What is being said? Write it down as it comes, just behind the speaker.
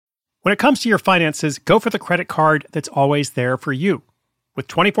When it comes to your finances, go for the credit card that's always there for you. With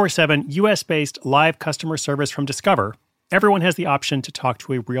 24/7 US-based live customer service from Discover, everyone has the option to talk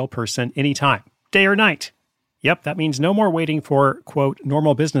to a real person anytime, day or night. Yep, that means no more waiting for, quote,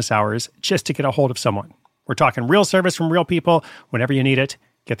 normal business hours just to get a hold of someone. We're talking real service from real people whenever you need it.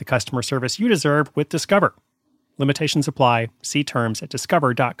 Get the customer service you deserve with Discover. Limitations apply. See terms at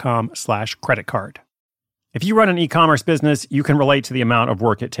discover.com/creditcard. If you run an e-commerce business, you can relate to the amount of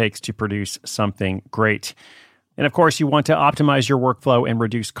work it takes to produce something great. And of course, you want to optimize your workflow and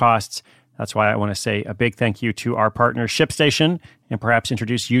reduce costs. That's why I want to say a big thank you to our partner, ShipStation, and perhaps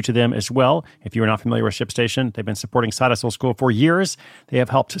introduce you to them as well. If you are not familiar with ShipStation, they've been supporting Side Hustle School for years. They have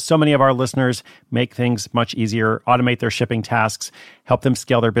helped so many of our listeners make things much easier, automate their shipping tasks, help them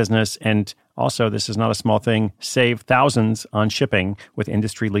scale their business, and also, this is not a small thing, save thousands on shipping with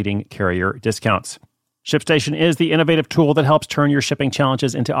industry-leading carrier discounts. ShipStation is the innovative tool that helps turn your shipping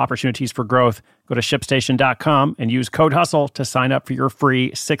challenges into opportunities for growth. Go to ShipStation.com and use code HUSTLE to sign up for your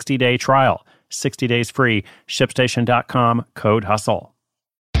free 60-day trial. 60 days free. ShipStation.com, code HUSTLE.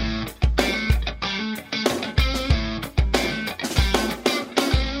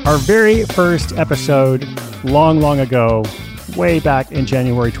 Our very first episode, long ago, way back in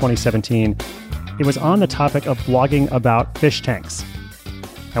January 2017, it was on the topic of blogging about fish tanks.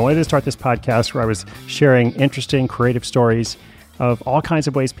 I wanted to start this podcast where I was sharing interesting, creative stories of all kinds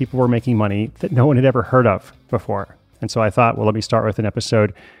of ways people were making money that no one had ever heard of before. And so I thought, well, let me start with an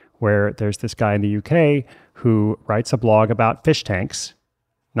episode where there's this guy in the UK who writes a blog about fish tanks,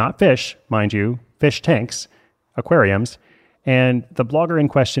 not fish, mind you, fish tanks, aquariums. And the blogger in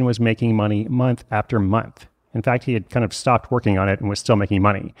question was making money month after month. In fact, he had kind of stopped working on it and was still making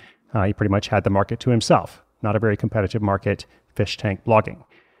money. He pretty much had the market to himself. Not a very competitive market, fish tank blogging.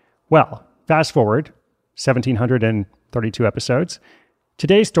 Well, fast forward, 1,732 episodes.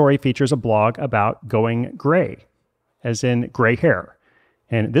 Today's story features a blog about going gray, as in gray hair.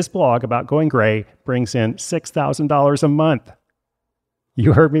 And this blog about going gray brings in $6,000 a month.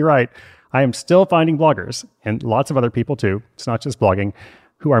 You heard me right. I am still finding bloggers, and lots of other people too, it's not just blogging,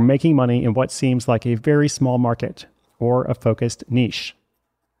 who are making money in what seems like a very small market or a focused niche.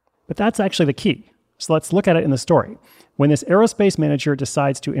 But that's actually the key. So let's look at it in the story. When this aerospace manager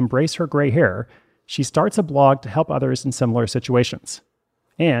decides to embrace her gray hair, she starts a blog to help others in similar situations.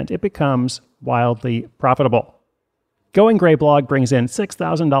 And it becomes wildly profitable. Going Gray blog brings in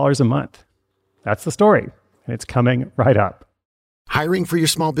 $6,000 a month. That's the story, and it's coming right up. Hiring for your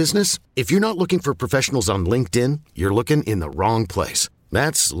small business? If you're not looking for professionals on LinkedIn, you're looking in the wrong place.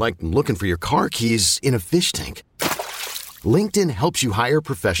 That's like looking for your car keys in a fish tank. LinkedIn helps you hire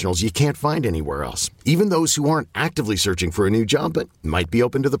professionals you can't find anywhere else, even those who aren't actively searching for a new job but might be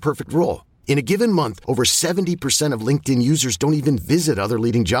open to the perfect role. In a given month, over 70% of LinkedIn users don't even visit other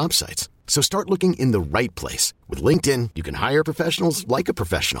leading job sites. So start looking in the right place. With LinkedIn, you can hire professionals like a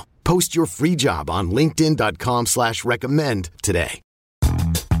professional. Post your free job on linkedin.com/recommend today.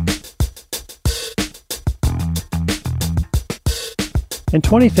 In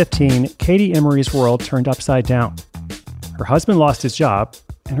 2015, Katie Emery's world turned upside down. Her husband lost his job,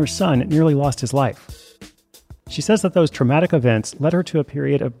 and her son nearly lost his life. She says that those traumatic events led her to a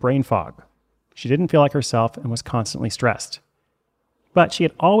period of brain fog. She didn't feel like herself and was constantly stressed. But she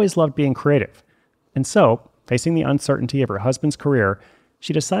had always loved being creative. And so, facing the uncertainty of her husband's career,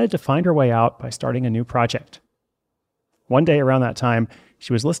 she decided to find her way out by starting a new project. One day around that time,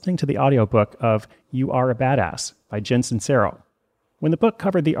 she was listening to the audiobook of You Are a Badass by Jen Sincero, when the book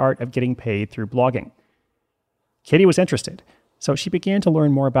covered the art of getting paid through blogging. Katie was interested, so she began to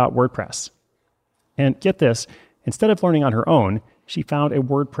learn more about WordPress. And get this, instead of learning on her own, she found a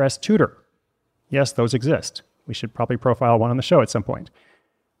WordPress tutor. Yes, those exist. We should probably profile one on the show at some point.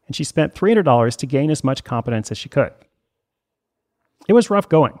 And she spent $300 to gain as much competence as she could. It was rough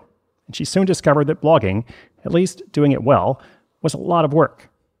going, and she soon discovered that blogging, at least doing it well, was a lot of work.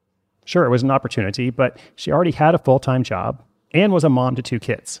 Sure, it was an opportunity, but she already had a full-time job and was a mom to 2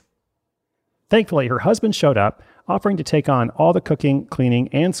 kids. Thankfully, her husband showed up, offering to take on all the cooking, cleaning,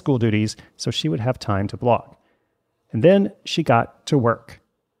 and school duties so she would have time to blog. And then she got to work.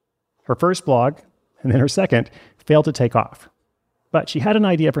 Her first blog, and then her second, failed to take off. But she had an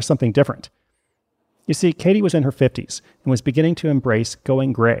idea for something different. You see, Katie was in her 50s and was beginning to embrace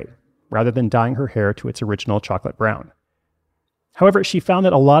going gray, rather than dyeing her hair to its original chocolate brown. However, she found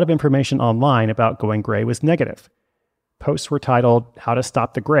that a lot of information online about going gray was negative. Posts were titled, "How to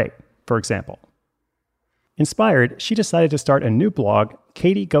Stop the Gray," for example. Inspired, she decided to start a new blog,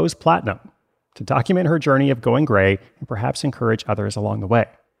 Katie Goes Platinum, to document her journey of going gray and perhaps encourage others along the way.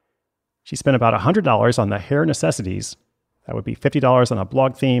 She spent about $100 on the hair necessities. That would be $50 on a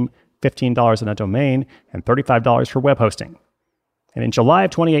blog theme, $15 on a domain, and $35 for web hosting. And in July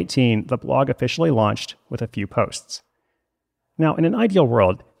of 2018, the blog officially launched with a few posts. Now, in an ideal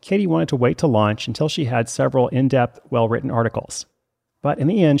world, Katie wanted to wait to launch until she had several in-depth, well-written articles. But in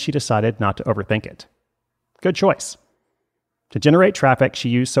the end, she decided not to overthink it. Good choice. To generate traffic, she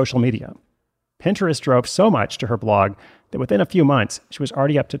used social media. Pinterest drove so much to her blog that within a few months, she was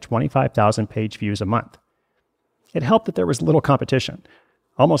already up to 25,000 page views a month. It helped that there was little competition.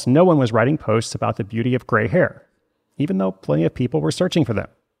 Almost no one was writing posts about the beauty of gray hair, even though plenty of people were searching for them.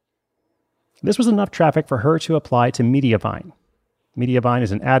 This was enough traffic for her to apply to Mediavine. Mediavine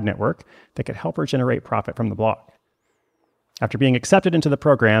is an ad network that could help her generate profit from the blog. After being accepted into the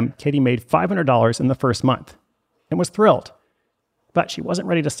program, Katie made $500 in the first month and was thrilled. But she wasn't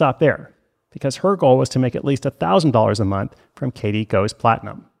ready to stop there, because her goal was to make at least $1,000 a month from Katie Goes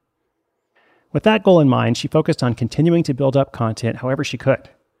Platinum. With that goal in mind, she focused on continuing to build up content however she could.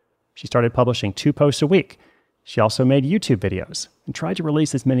 She started publishing 2 posts a week. She also made YouTube videos and tried to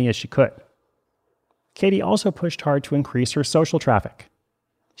release as many as she could. Katie also pushed hard to increase her social traffic.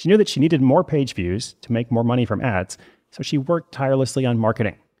 She knew that she needed more page views to make more money from ads, so she worked tirelessly on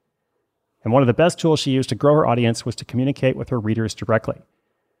marketing. And one of the best tools she used to grow her audience was to communicate with her readers directly.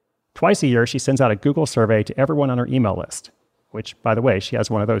 Twice a year, she sends out a Google survey to everyone on her email list, which, by the way, she has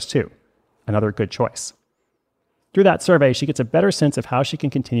one of those too. Another good choice. Through that survey, she gets a better sense of how she can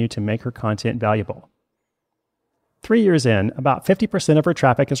continue to make her content valuable. 3 years in, about 50% of her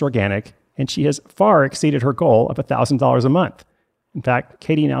traffic is organic, and she has far exceeded her goal of $1,000 a month. In fact,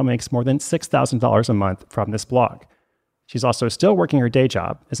 Katie now makes more than $6,000 a month from this blog. She's also still working her day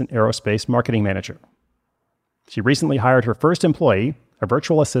job as an aerospace marketing manager. She recently hired her first employee, a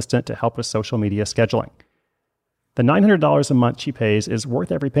virtual assistant, to help with social media scheduling. The $900 a month she pays is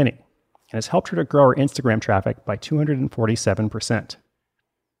worth every penny, and has helped her to grow her Instagram traffic by 247%.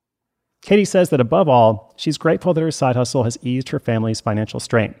 Katie says that above all, she's grateful that her side hustle has eased her family's financial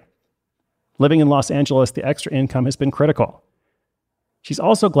strain. Living in Los Angeles, the extra income has been critical. She's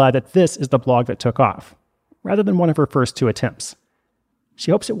also glad that this is the blog that took off, rather than one of her first 2 attempts. She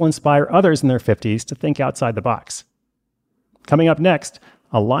hopes it will inspire others in their 50s to think outside the box. Coming up next,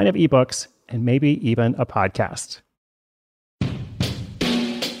 a line of ebooks and maybe even a podcast.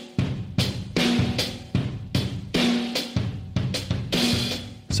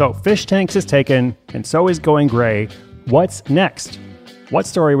 So Fish Tanks is taken, and so is Going Gray. What's next? What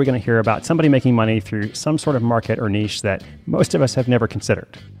story are we going to hear about somebody making money through some sort of market or niche that most of us have never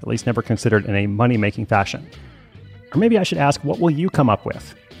considered, at least never considered in a money-making fashion? Or maybe I should ask, what will you come up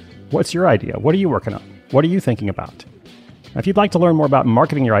with? What's your idea? What are you working on? What are you thinking about? Now, if you'd like to learn more about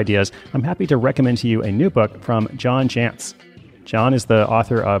marketing your ideas, I'm happy to recommend to you a new book from John Jantsch. John is the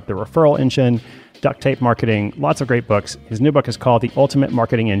author of The Referral Engine, Duct Tape Marketing, lots of great books. His new book is called The Ultimate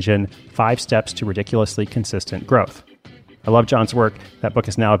Marketing Engine, 5 Steps to Ridiculously Consistent Growth. I love John's work. That book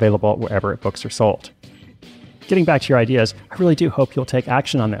is now available wherever books are sold. Getting back to your ideas, I really do hope you'll take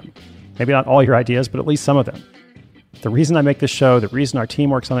action on them. Maybe not all your ideas, but at least some of them. The reason I make this show, the reason our team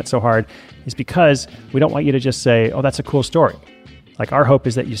works on it so hard, is because we don't want you to just say, oh, that's a cool story. Like, our hope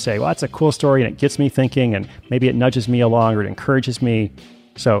is that you say, well, that's a cool story and it gets me thinking and maybe it nudges me along or it encourages me.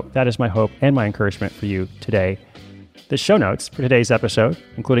 So that is my hope and my encouragement for you today. The show notes for today's episode,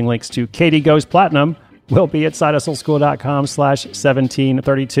 including links to Katie Goes Platinum, will be at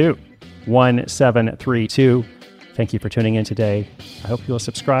sidehustleschool.com/1732, 1732. Thank you for tuning in today. I hope you'll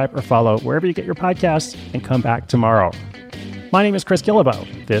subscribe or follow wherever you get your podcasts and come back tomorrow. My name is Chris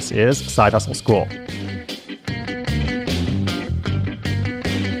Guillebeau. This is Side Hustle School.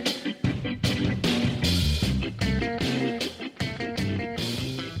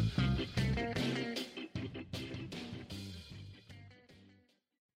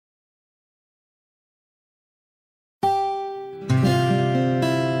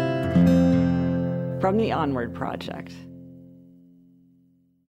 From the Onward Project.